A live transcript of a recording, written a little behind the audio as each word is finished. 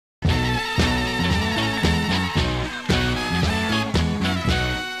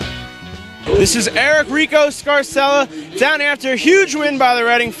This is Eric Rico Scarcella down after a huge win by the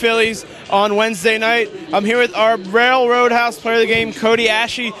Reading Phillies on Wednesday night. I'm here with our Railroad House player of the game, Cody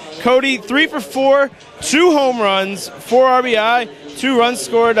Asche. Cody, 3 for 4, 2 home runs, 4 RBI, 2 runs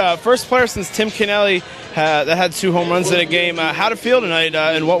scored. First player since Tim Kennelly that had 2 home runs in a game. How'd it feel tonight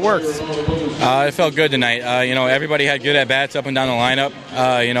and what worked? It felt good tonight. Everybody had good at-bats up and down the lineup.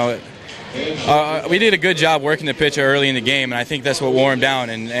 We did a good job working the pitcher early in the game, and I think that's what wore him down.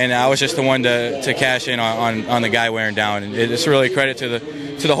 And I was just the one to cash in on the guy wearing down. And it's really a credit to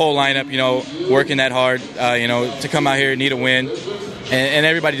the whole lineup. Working that hard. To come out here and need a win, and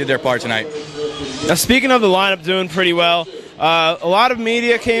everybody did their part tonight. Now, speaking of the lineup doing pretty well, a lot of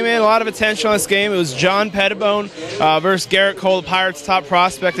media came in, a lot of attention on this game. It was John Pettibone versus Garrett Cole, the Pirates' top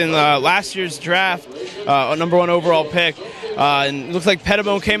prospect in last year's draft, #1 overall pick. And it looks like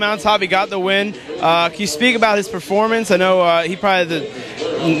Pettibone came out on top. He got the win. Can you speak about his performance? I know he probably had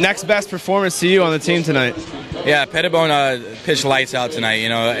the next best performance to you on the team tonight. Yeah, Pettibone pitched lights out tonight.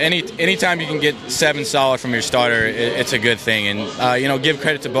 Anytime you can get 7 solid from your starter, it's a good thing. And give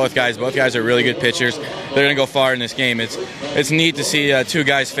credit to both guys. Both guys are really good pitchers. They're going to go far in this game. It's neat to see 2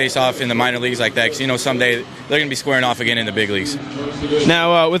 guys face off in the minor leagues like that, because someday they're going to be squaring off again in the big leagues.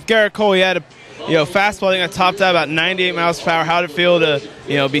 Now, with Garrett Cole, he had a fastball. I think I topped out about 98 miles per hour. How'd it feel to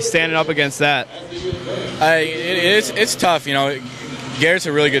be standing up against that? It's tough. Garrett's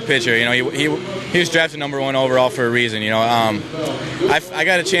a really good pitcher. He was drafted #1 overall for a reason. I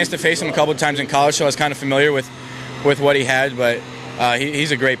got a chance to face him a couple of times in college, so I was kind of familiar with what he had. But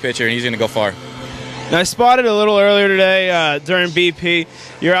he's a great pitcher, and he's going to go far. Now, I spotted a little earlier today during BP.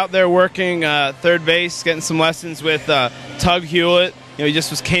 You're out there working third base, getting some lessons with Tug Hewlett. He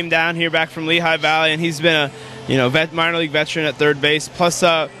just came down here back from Lehigh Valley, and he's been a minor league veteran at third base, plus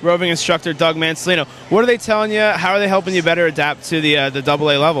roving instructor Doug Mancelino. What are they telling you? How are they helping you better adapt to the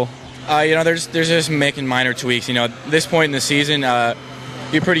AA level? They're just making minor tweaks. At this point in the season,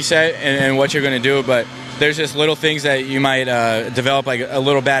 you're pretty set in what you're going to do, but there's just little things that you might develop, like a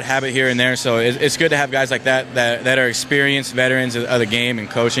little bad habit here and there. So it's good to have guys like that are experienced veterans of the game and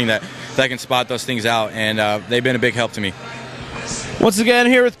coaching that can spot those things out, and they've been a big help to me. Once again,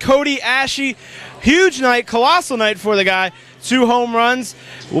 here with Cody Asche. Huge night, colossal night for the guy. 2 home runs.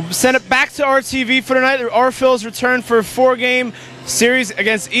 We'll send it back to RTV for tonight. Our Phillies return for a 4-game series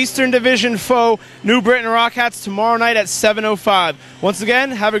against Eastern Division foe New Britain Rockcats tomorrow night at 7:05. Once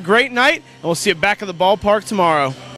again, have a great night, and we'll see you back at the ballpark tomorrow.